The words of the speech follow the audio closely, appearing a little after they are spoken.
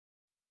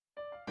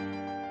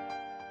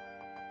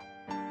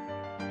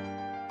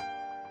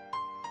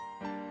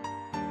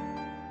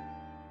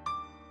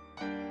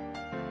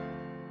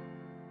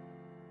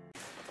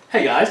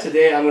Hey guys,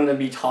 today I'm going to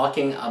be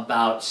talking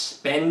about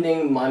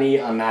spending money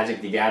on Magic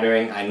the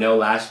Gathering. I know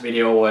last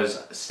video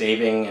was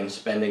saving and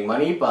spending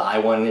money, but I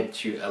wanted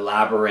to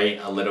elaborate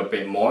a little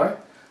bit more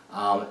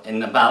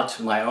and about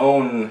my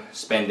own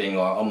spending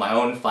or my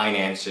own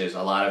finances.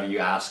 A lot of you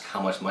ask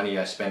how much money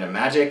I spend on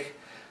Magic,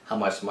 how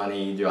much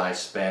money do I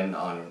spend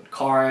on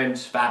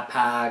cards, fat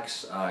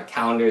packs,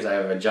 calendars. I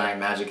have a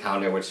giant Magic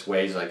calendar which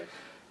weighs like,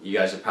 you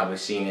guys have probably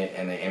seen it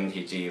in the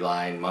MTG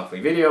line monthly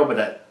video, but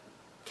that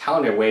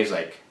calendar weighs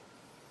like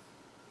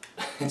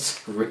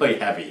it's really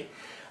heavy.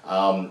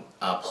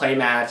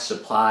 Playmats,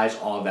 supplies,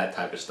 all of that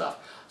type of stuff.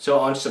 So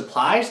on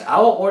supplies, I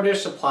will order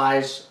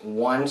supplies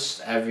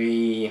once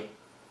every,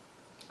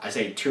 I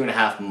say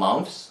 2.5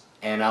 months,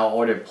 and I'll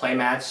order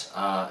playmats,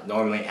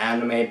 normally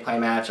anime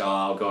playmats, or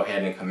I'll go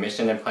ahead and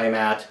commission a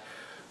playmat,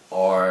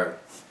 or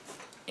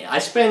I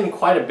spend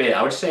quite a bit.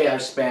 I would say I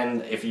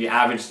spend, if you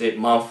averaged it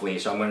monthly,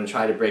 so I'm going to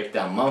try to break it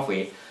down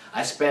monthly,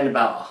 I spend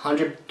about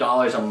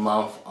 $100 a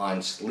month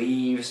on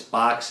sleeves,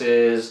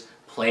 boxes,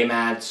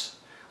 playmats.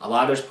 A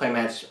lot of those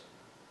playmats,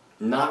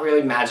 not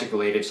really Magic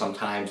related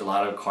sometimes, a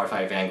lot of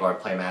Cardfight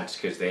Vanguard playmats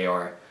because they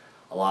are,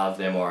 a lot of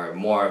them are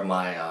more of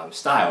my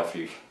style, if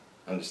you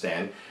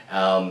understand.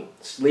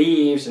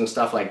 Sleeves and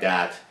stuff like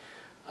that.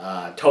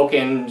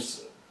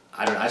 Tokens,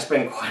 I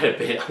spend quite a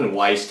bit on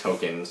Weiss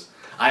tokens.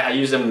 I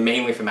use them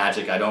mainly for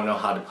Magic. I don't know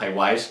how to play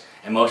Weiss,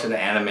 and most of the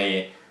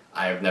anime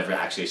I've never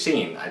actually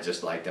seen. I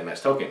just like them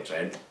as tokens,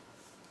 right?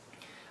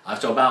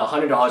 So about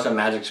 $100 on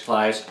Magic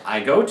supplies.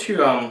 I go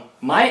to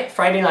my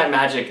Friday Night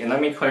Magic, and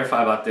let me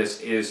clarify about this,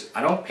 is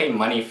I don't pay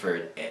money for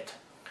it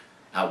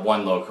at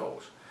One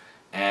Locals.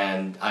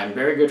 And I'm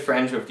very good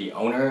friends with the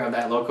owner of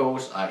that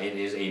Locals. It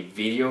is a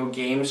video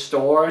game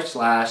store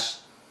slash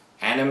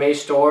anime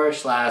store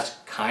slash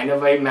kind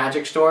of a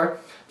Magic store.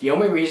 The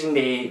only reason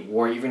they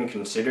were even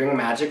considering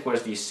Magic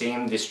was the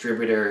same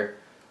distributor,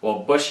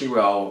 well,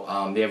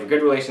 Bushiroad. They have a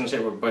good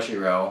relationship with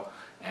Bushiroad,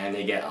 and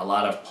they get a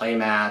lot of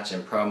playmats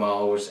and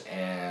promos,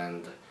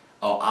 and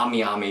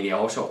Ami. They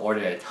also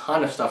ordered a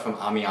ton of stuff from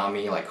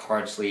Ami, like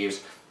card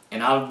sleeves.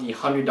 And out of the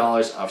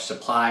 $100 of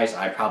supplies,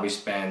 I probably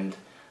spend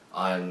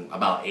on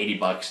about 80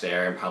 bucks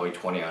there, and probably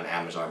 20 on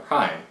Amazon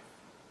Prime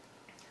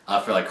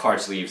for like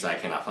card sleeves that I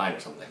cannot find or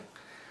something.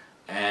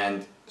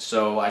 And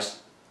so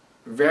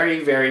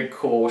very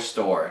cool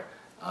store,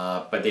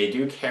 but they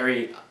do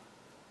carry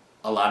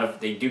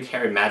they do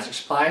carry Magic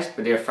supplies,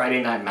 but their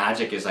Friday Night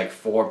Magic is like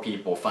 4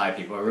 people, 5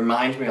 people. It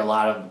reminds me a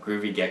lot of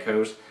Groovy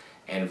Geckos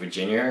and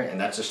Virginia,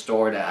 and that's a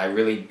store that I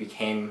really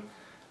became,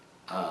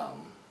 that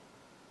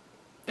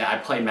I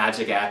played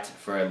Magic at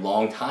for a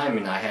long time,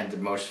 and I had the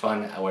most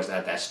fun. I was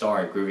at that store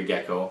at Groovy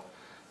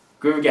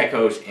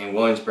Geckos in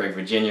Williamsburg,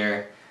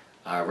 Virginia.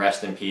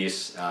 Rest in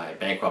peace. It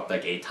bankrupted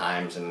like 8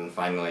 times, and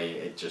finally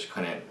it just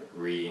couldn't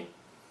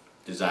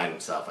redesign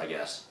itself, I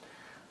guess.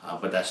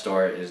 But that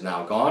store is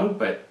now gone,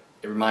 but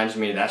it reminds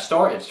me of that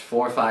store. It's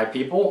 4 or 5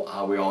 people.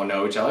 We all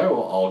know each other. We're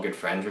all good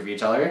friends with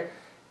each other.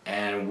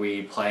 And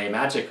we play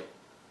Magic.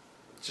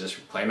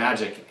 Just play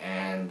Magic.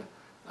 And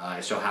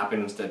it so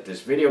happens that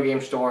this video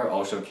game store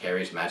also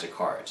carries Magic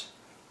cards.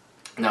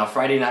 Now,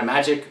 Friday Night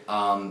Magic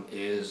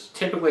is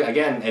typically,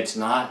 again, it's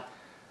not,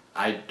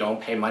 I don't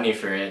pay money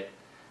for it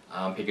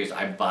because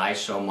I buy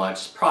so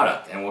much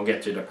product. And we'll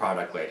get to the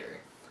product later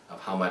of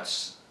how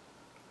much.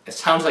 It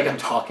sounds like I'm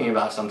talking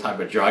about some type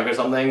of drug or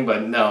something,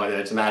 but no,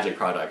 it's Magic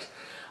products.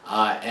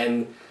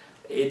 And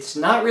it's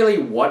not really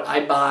what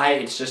I buy,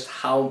 it's just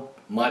how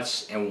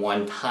much in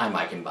one time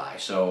I can buy.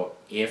 So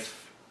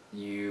if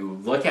you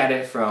look at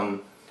it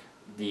from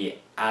the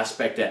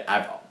aspect that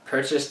I've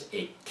purchased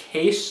a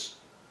case,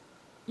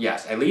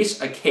 yes, at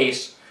least a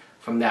case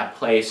from that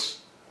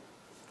place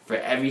for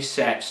every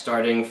set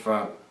starting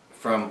from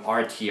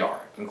RTR,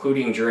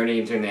 including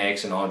Journey into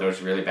Nyx and all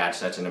those really bad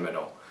sets in the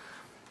middle.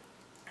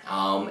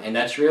 And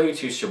that's really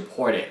to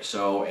support it.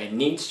 So it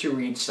needs to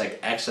reach like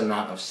X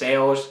amount of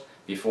sales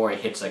before it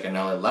hits like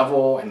another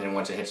level, and then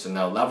once it hits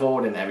another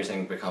level, then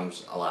everything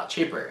becomes a lot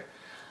cheaper.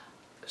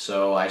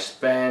 So I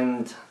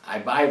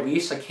buy at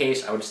least a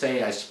case. I would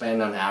say I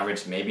spend on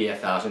average maybe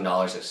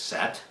 $1,000 a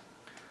set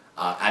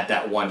at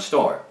that one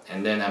store.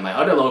 And then at my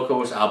other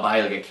locals, I'll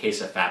buy like a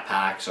case of fat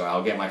packs, or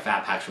I'll get my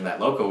fat packs from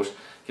that locals,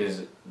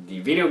 because the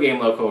video game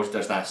locals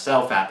does not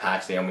sell fat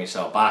packs, they only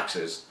sell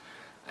boxes.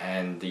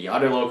 And the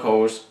other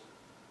locals,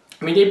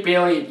 I mean, they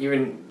barely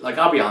even, like,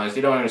 I'll be honest,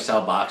 they don't even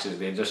sell boxes.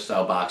 They just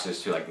sell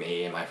boxes to like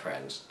me and my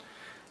friends.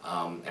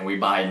 And we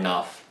buy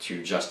enough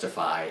to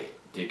justify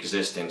the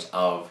existence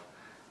of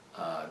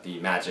the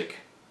Magic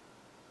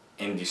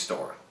in the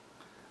store.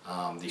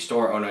 The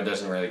store owner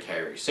doesn't really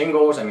carry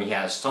singles. I mean, he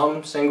has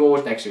some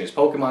singles next to his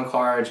Pokemon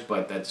cards,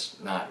 but that's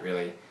not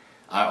really,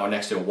 or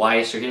next to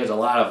Weiss. So he has a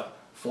lot of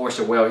Force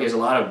of Will. He has a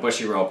lot of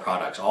Bushiroad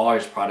products. All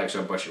his products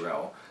are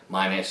Bushiroad,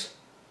 minus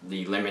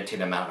the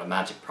limited amount of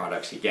Magic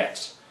products he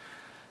gets.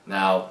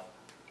 Now,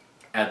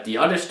 at the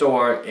other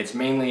store, it's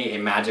mainly a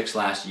Magic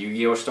slash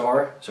Yu-Gi-Oh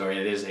store, so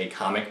it is a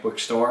comic book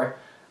store.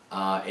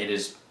 It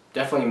is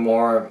definitely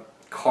more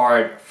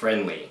card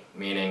friendly,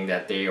 meaning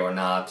that they are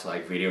not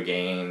like video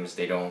games.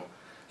 They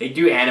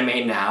do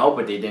anime now,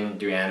 but they didn't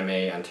do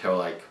anime until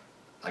like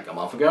a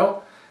month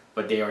ago.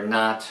 But they are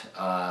not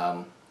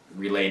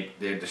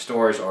related. The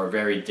stores are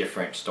very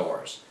different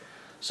stores.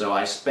 So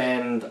I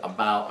spend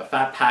about, if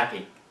I pack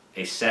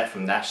a set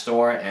from that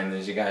store, and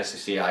as you guys can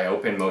see, I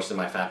open most of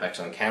my fat packs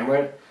on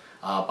camera.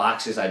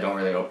 Boxes, I don't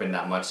really open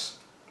that much,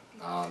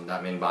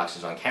 that many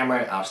boxes on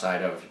camera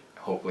outside of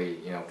hopefully,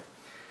 you know,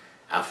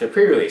 after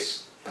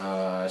pre-release.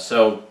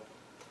 So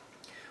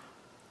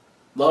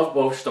love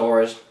both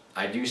stores.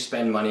 I do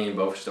spend money in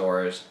both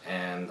stores,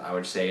 and I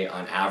would say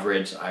on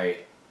average,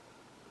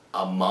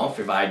 a month,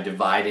 if I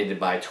divided it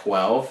by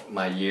 12,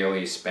 my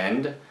yearly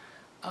spend.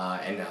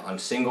 And on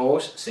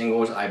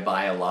singles I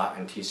buy a lot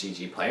on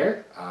TCG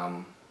Player.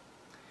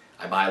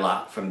 I buy a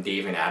lot from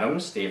Dave and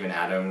Adams. Dave and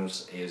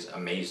Adams is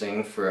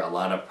amazing for a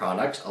lot of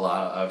products, a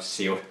lot of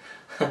sealed.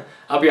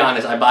 I'll be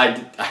honest, I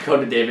go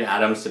to Dave and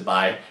Adams to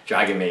buy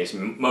Dragon Maze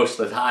most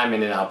of the time,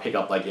 and then I'll pick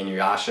up like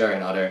Inuyasha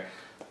and other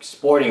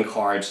sporting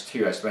cards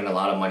too. I spend a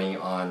lot of money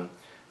on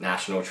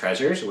National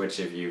Treasures, which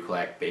if you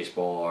collect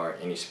baseball or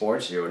any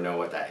sports, you'll know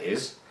what that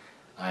is.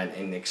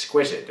 And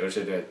Exquisite. Those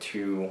are the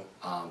two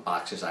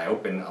boxes I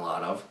open a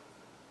lot of.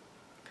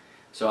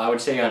 So I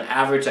would say on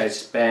average I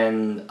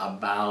spend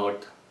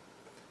about,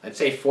 I'd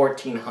say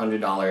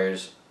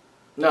 $1,400.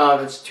 No,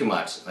 that's too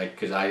much, like,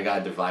 because I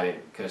gotta divide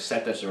it, because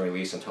set doesn't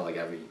release until like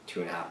every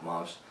 2.5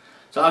 months.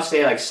 So I'll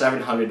say like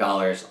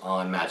 $700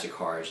 on Magic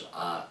cards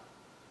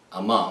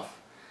a month.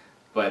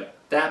 But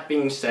that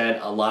being said,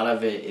 a lot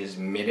of it is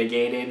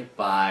mitigated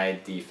by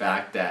the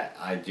fact that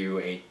I do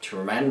a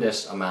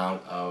tremendous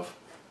amount of,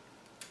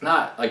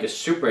 not like a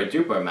super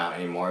duper amount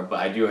anymore, but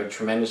I do a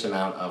tremendous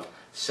amount of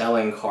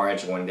selling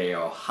cards when they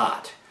are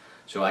hot.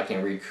 So I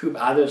can recoup,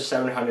 out of the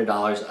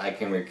 $700, I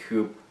can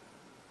recoup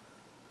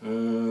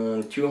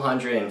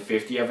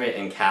 250 of it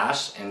in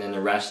cash, and then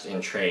the rest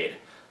in trade.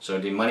 So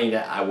the money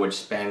that I would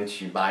spend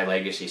to buy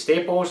legacy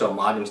staples, or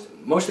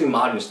mostly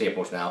modern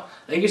staples now.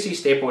 Legacy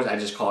staples I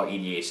just call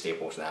EDH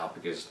staples now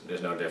because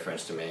there's no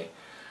difference to me.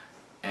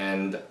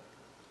 And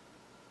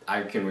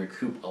I can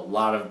recoup a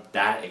lot of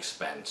that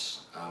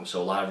expense.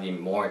 So a lot of the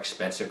more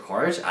expensive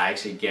cards I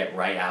actually get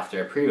right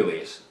after a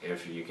pre-release,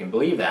 if you can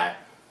believe that.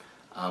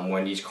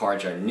 When these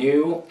cards are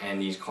new and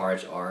these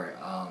cards are,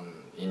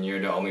 and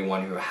you're the only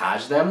one who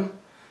has them,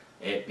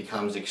 it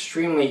becomes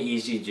extremely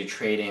easy to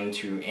trade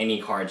into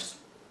any cards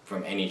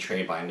from any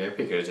trade binder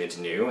because it's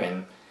new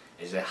and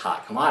is a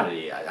hot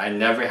commodity. I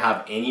never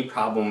have any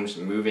problems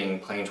moving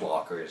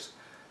Planeswalkers,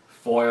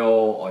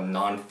 foil or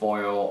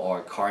non-foil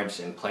or cards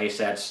in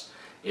playsets.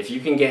 If you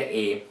can get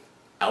a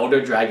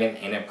Elder Dragon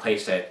in a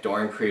playset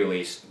during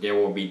pre-release, there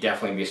will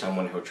definitely be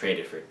someone who'll trade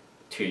it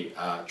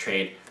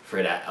trade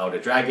for that Elder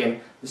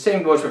Dragon. The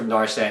same goes with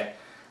Narset,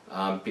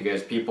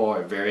 because people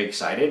are very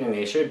excited, and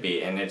they should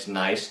be, and it's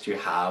nice to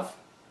have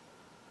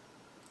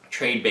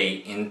trade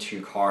bait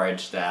into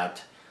cards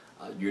that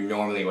you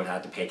normally would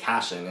have to pay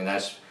cash in, and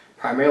that's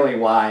primarily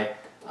why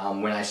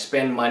when I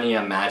spend money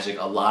on Magic,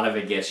 a lot of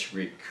it gets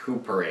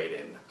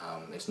recuperated.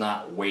 It's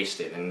not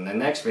wasted. In the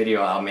next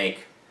video, I'll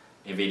make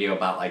a video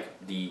about like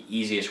the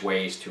easiest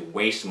ways to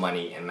waste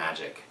money in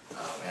Magic,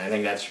 and I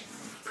think that's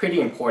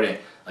pretty important,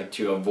 like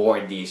to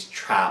avoid these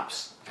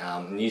traps.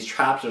 And these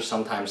traps are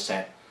sometimes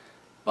set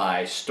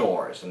by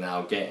stores, and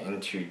I'll get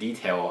into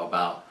detail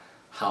about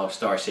how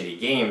Star City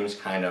Games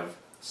kind of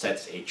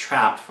sets a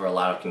trap for a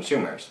lot of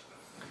consumers.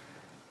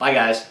 Bye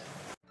guys.